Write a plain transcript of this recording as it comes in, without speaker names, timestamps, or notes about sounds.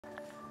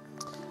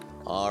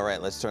All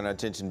right, let's turn our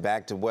attention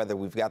back to weather.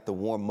 We've got the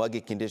warm,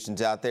 muggy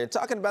conditions out there,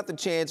 talking about the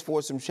chance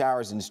for some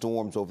showers and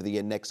storms over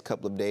the next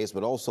couple of days,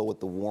 but also with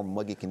the warm,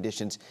 muggy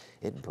conditions,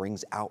 it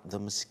brings out the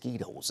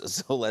mosquitoes.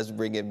 So let's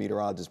bring in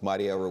meteorologist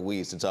Maria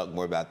Ruiz to talk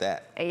more about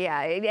that.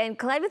 Yeah, and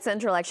Climate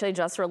Central actually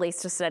just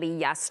released a study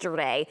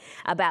yesterday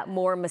about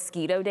more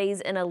mosquito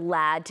days in a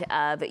lot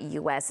of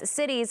U.S.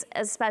 cities,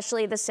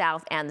 especially the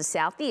South and the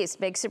Southeast.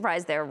 Big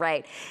surprise there,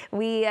 right?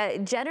 We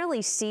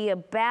generally see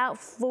about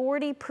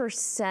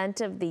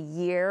 40% of the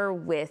year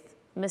with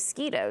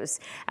mosquitoes,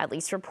 at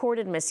least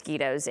reported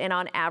mosquitoes. And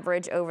on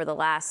average over the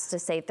last, to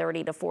say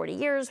 30 to 40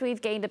 years,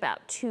 we've gained about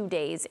 2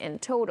 days in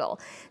total.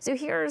 So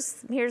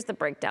here's the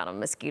breakdown of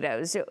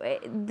mosquitoes.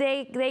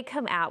 They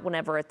come out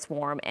whenever it's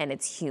warm and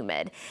it's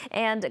humid.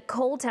 And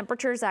cold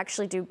temperatures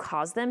actually do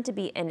cause them to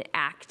be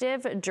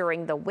inactive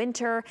during the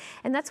winter.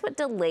 And that's what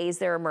delays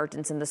their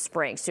emergence in the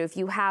spring. So if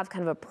you have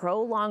kind of a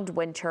prolonged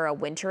winter, a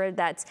winter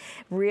that's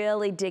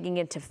really digging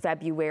into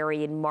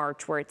February and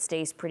March where it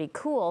stays pretty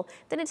cool,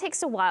 then it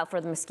takes a while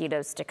for the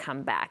mosquitoes to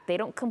come back. They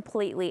don't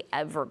completely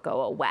ever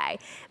go away.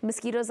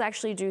 Mosquitoes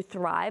actually do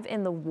thrive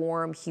in the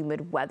warm,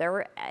 humid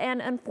weather,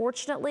 and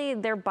unfortunately,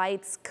 their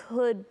bites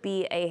could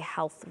be a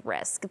health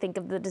risk. Think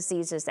of the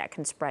diseases that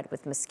can spread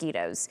with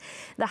mosquitoes.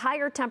 The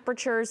higher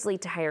temperatures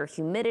lead to higher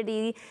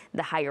humidity.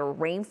 The higher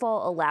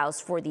rainfall allows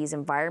for these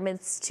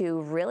environments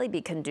to really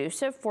be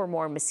conducive for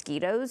more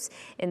mosquitoes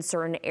in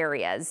certain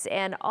areas.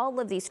 And all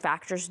of these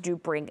factors do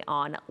bring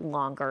on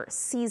longer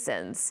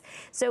seasons.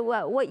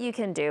 So what you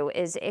can do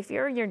is, if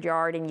you're in your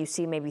yard and you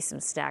see maybe some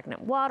stagnant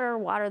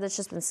water that's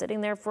just been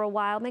sitting there for a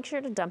while, make sure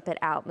to dump it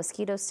out.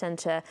 Mosquitoes tend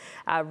to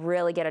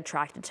really get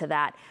attracted to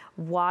that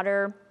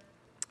water.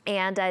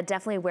 And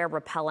definitely wear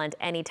repellent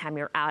anytime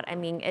you're out. I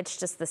mean, it's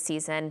just the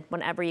season.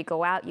 Whenever you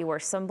go out, you wear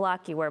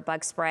sunblock, you wear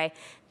bug spray.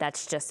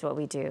 That's just what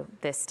we do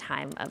this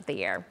time of the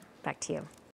year. Back to you.